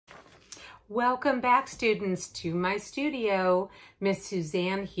Welcome back, students, to my studio. Miss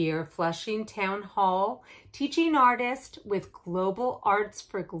Suzanne here, Flushing Town Hall, teaching artist with Global Arts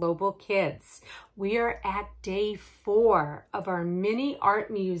for Global Kids. We are at day 4 of our mini art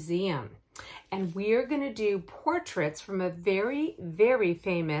museum, and we are going to do portraits from a very, very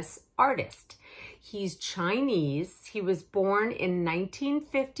famous artist. He's Chinese. He was born in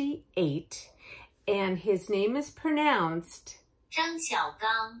 1958, and his name is pronounced Zhang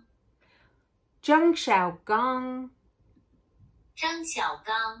Xiaogang. Zhang Xiaogang. Zhang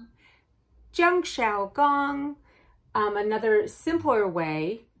Xiaogang. Zhang Xiaogang. Another simpler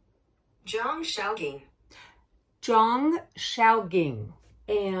way. Zhang Xiaogang. Zhang Xiaogang.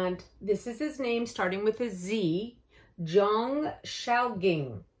 And this is his name starting with a Z. Zhang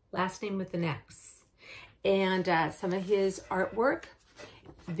Xiaogang. Last name with an X. And some of his artwork,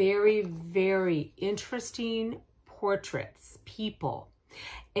 very, very interesting portraits, people.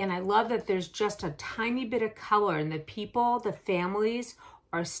 And I love that there's just a tiny bit of color, and the people, the families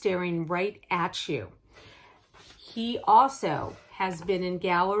are staring right at you. He also has been in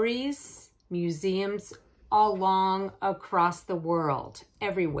galleries, museums all across the world,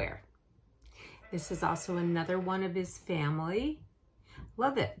 everywhere. This is also another one of his family.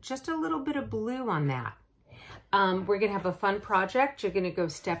 Love it. Just a little bit of blue on that. We're going to have a fun project. You're going to go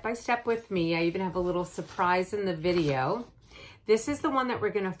step by step with me. I even have a little surprise in the video. This is the one that we're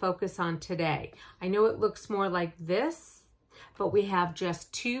going to focus on today. I know it looks more like this, but we have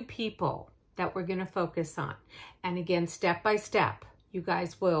just 2 people that we're going to focus on. And again, step by step, you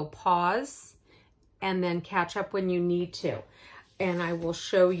guys will pause and then catch up when you need to. And I will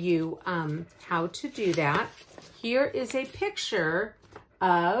show you how to do that. Here is a picture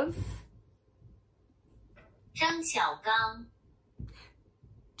of Zhang Xiaogang.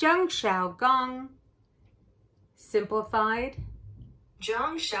 Zhang Xiaogang. Simplified.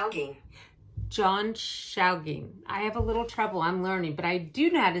 Zhang Xiaogang. Zhang Xiaogang. I have a little trouble. I'm learning, but I do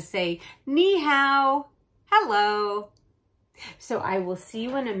know how to say ni hao, hello. So I will see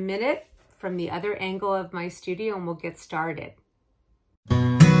you in a minute from the other angle of my studio, and we'll get started.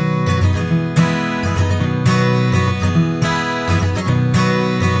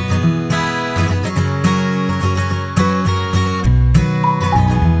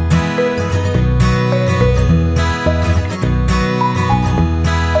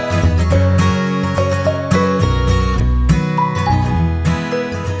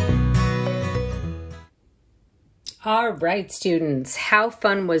 All right, students, how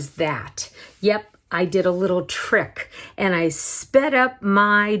fun was that? Yep, I did a little trick and I sped up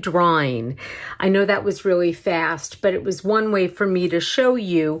my drawing. I know that was really fast, but it was one way for me to show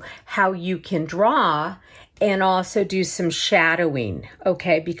you how you can draw and also do some shadowing,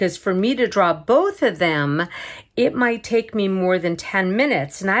 okay? Because for me to draw both of them, it might take me more than 10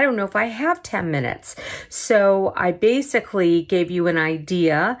 minutes, and I don't know if I have 10 minutes. So I basically gave you an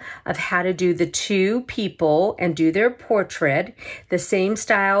idea of how to do the 2 people and do their portrait, the same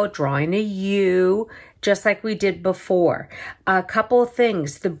style, drawing a U, just like we did before. A couple of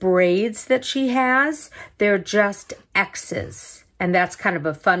things, the braids that she has, they're just X's, and that's kind of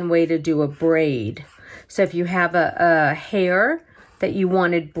a fun way to do a braid. So if you have a hair that you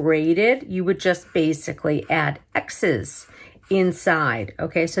wanted braided, you would just basically add X's inside.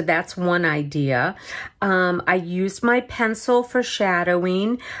 Okay, so that's one idea. I used my pencil for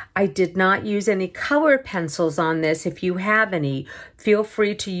shadowing. I did not use any color pencils on this. If you have any, feel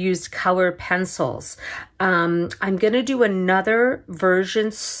free to use color pencils. I'm going to do another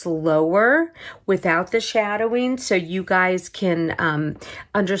version slower without the shadowing so you guys can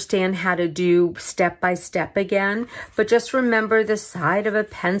understand how to do step by step again. But just remember, the side of a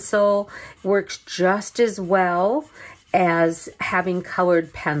pencil works just as well as having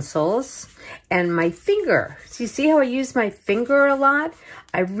colored pencils. And my finger, so you see how I use my finger a lot?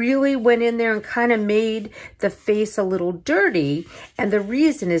 I really went in there and kind of made the face a little dirty. And the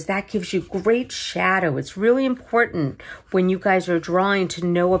reason is that gives you great shadow. It's really important when you guys are drawing to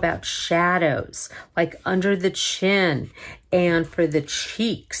know about shadows, like under the chin and for the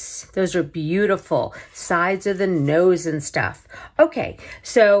cheeks. Those are beautiful. Sides of the nose and stuff. Okay,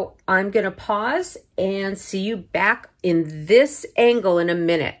 so I'm going to pause and see you back in this angle in a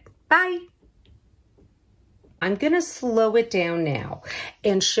minute. Bye. I'm going to slow it down now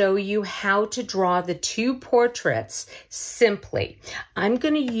and show you how to draw the 2 portraits simply. I'm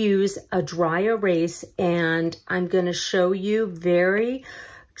going to use a dry erase, and I'm going to show you very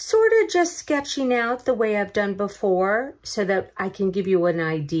sort of just sketching out the way I've done before so that I can give you an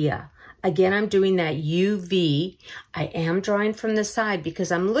idea. Again, I'm doing that UV. I am drawing from the side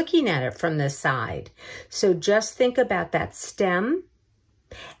because I'm looking at it from the side. So just think about that stem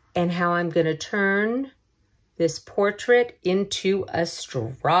and how I'm going to turn this portrait into a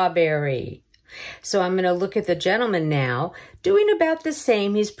strawberry. So I'm going to look at the gentleman now, doing about the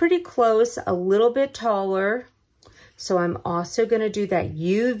same. He's pretty close, a little bit taller. So I'm also going to do that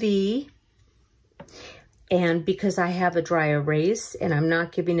UV. And because I have a dry erase and I'm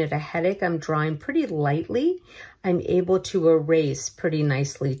not giving it a headache, I'm drawing pretty lightly. I'm able to erase pretty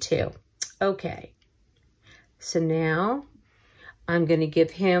nicely too. Okay, so now I'm going to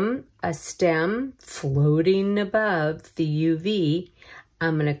give him a stem floating above the UV.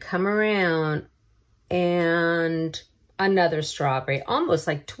 I'm going to come around and another strawberry, almost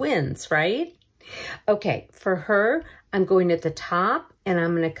like twins, right? Okay, for her, I'm going at the top and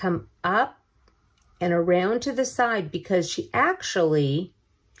I'm going to come up and around to the side because she actually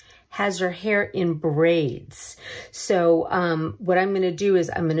has her hair in braids. So what I'm going to do is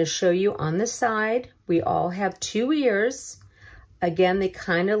I'm going to show you on the side. We all have 2 ears. Again, they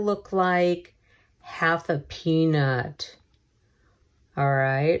kind of look like half a peanut. All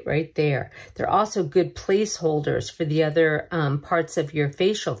right, right there. They're also good placeholders for the other parts of your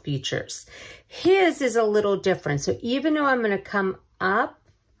facial features. His is a little different. So even though I'm going to come up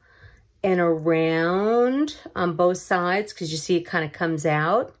and around on both sides, because you see it kind of comes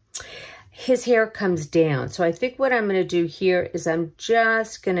out, his hair comes down. So I think what I'm going to do here is I'm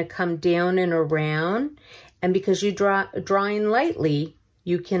just going to come down and around. And because you're drawing lightly,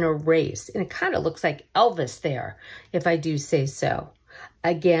 you can erase. And it kind of looks like Elvis there, if I do say so.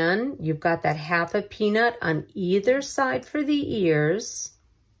 Again, you've got that half a peanut on either side for the ears.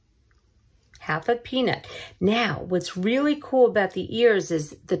 Half a peanut. Now, what's really cool about the ears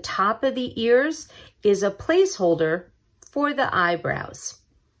is the top of the ears is a placeholder for the eyebrows.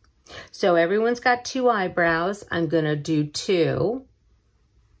 So everyone's got 2 eyebrows. I'm going to do 2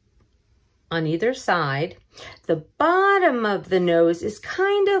 on either side. The bottom of the nose is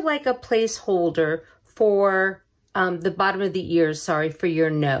kind of like a placeholder for the bottom of the ears, for your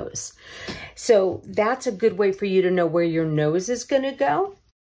nose. So that's a good way for you to know where your nose is going to go.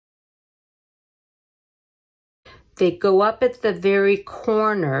 They go up at the very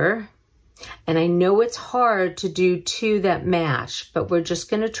corner, and I know it's hard to do 2 that match, but we're just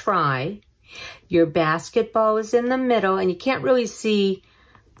going to try. Your basketball is in the middle, and you can't really see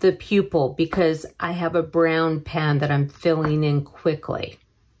the pupil because I have a brown pen that I'm filling in quickly.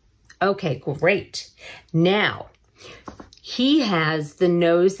 Okay, great. Now, he has the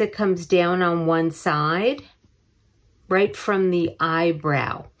nose that comes down on one side, right from the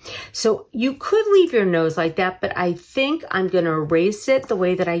eyebrow. So you could leave your nose like that, but I think I'm going to erase it. The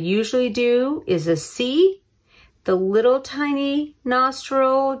way that I usually do is a C, the little tiny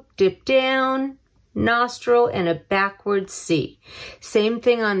nostril, dip down, nostril, and a backward C. Same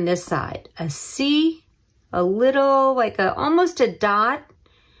thing on this side. A C, a little, like almost a dot,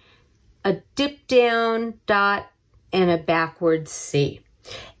 a dip down dot, and a backward C.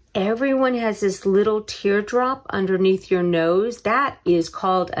 Everyone has this little teardrop underneath your nose. That is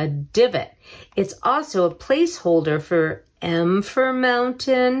called a divot. It's also a placeholder for M for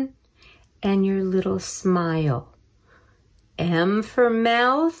mountain and your little smile. M for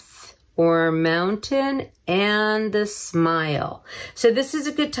mouth or mountain and the smile. So this is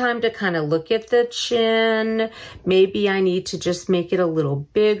a good time to kind of look at the chin. Maybe I need to just make it a little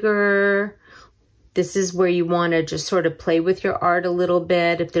bigger. This is where you want to just sort of play with your art a little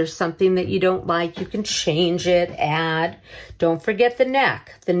bit. If there's something that you don't like, you can change it, add. Don't forget the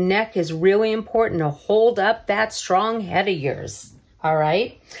neck. The neck is really important to hold up that strong head of yours. All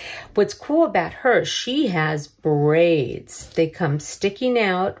right. What's cool about her, she has braids. They come sticking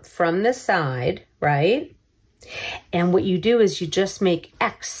out from the side, right? And what you do is you just make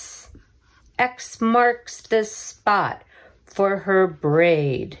X. X marks the spot for her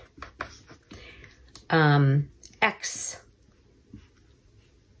braid. X,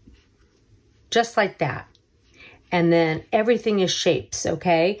 just like that. And then everything is shapes,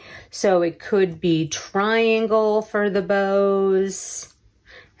 okay? So it could be triangle for the bows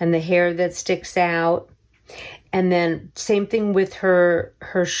and the hair that sticks out. And then same thing with her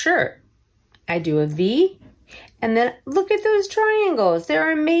shirt. I do a V, and then look at those triangles.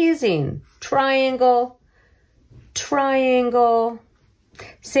 They're amazing. Triangle, triangle.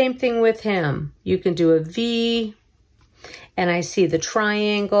 Same thing with him. You can do a V, and I see the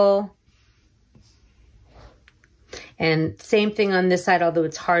triangle. And same thing on this side, although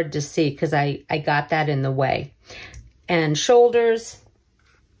it's hard to see because I got that in the way. And shoulders.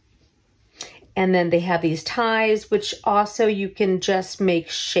 And then they have these ties, which also you can just make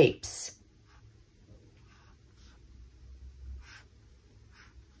shapes.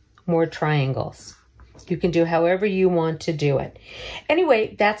 More triangles. You can do however you want to do it.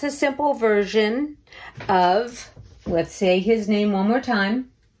 Anyway, that's a simple version of, let's say his name one more time.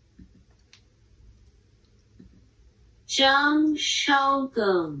 Zhang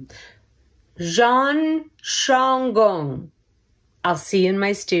Xiaogang. Zhang Xiaogang. I'll see you in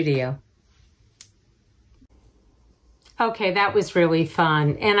my studio. Okay, that was really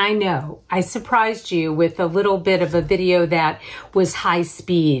fun. And I know I surprised you with a little bit of a video that was high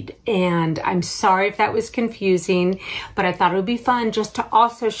speed. And I'm sorry if that was confusing, but I thought it would be fun just to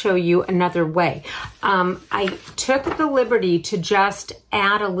also show you another way. I took the liberty to just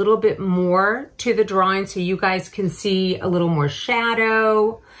add a little bit more to the drawing so you guys can see a little more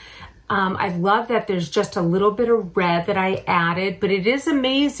shadow. I love that there's just a little bit of red that I added, but it is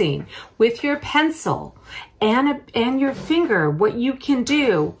amazing with your pencil and your finger what you can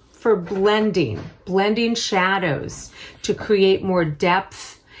do for blending shadows to create more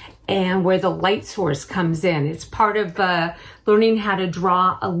depth and where the light source comes in. It's part of learning how to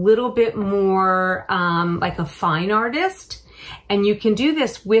draw a little bit more like a fine artist. And you can do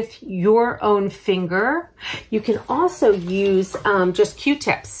this with your own finger. You can also use just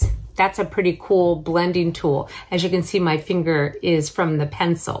Q-tips. That's a pretty cool blending tool. As you can see, my finger is from the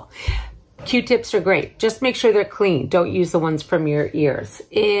pencil. Q-tips are great. Just make sure they're clean. Don't use the ones from your ears.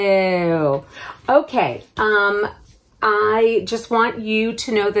 Ew. Okay. I just want you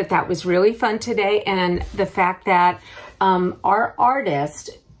to know that that was really fun today, and the fact that our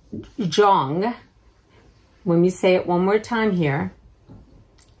artist, Zhang, when we say it one more time here,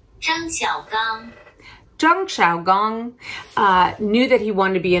 Zhang Xiaogang. Zhang Xiaogang knew that he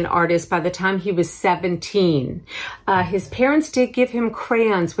wanted to be an artist by the time he was 17. His parents did give him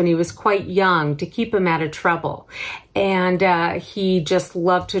crayons when he was quite young to keep him out of trouble. And he just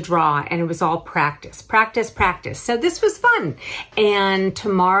loved to draw, and it was all practice, practice, practice. So this was fun. And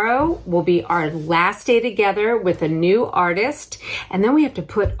tomorrow will be our last day together with a new artist. And then we have to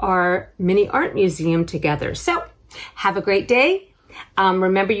put our mini art museum together. So have a great day.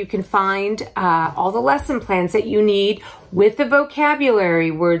 Remember, you can find all the lesson plans that you need with the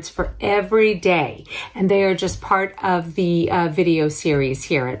vocabulary words for every day. And they are just part of the video series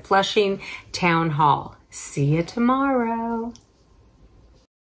here at Flushing Town Hall. See you tomorrow.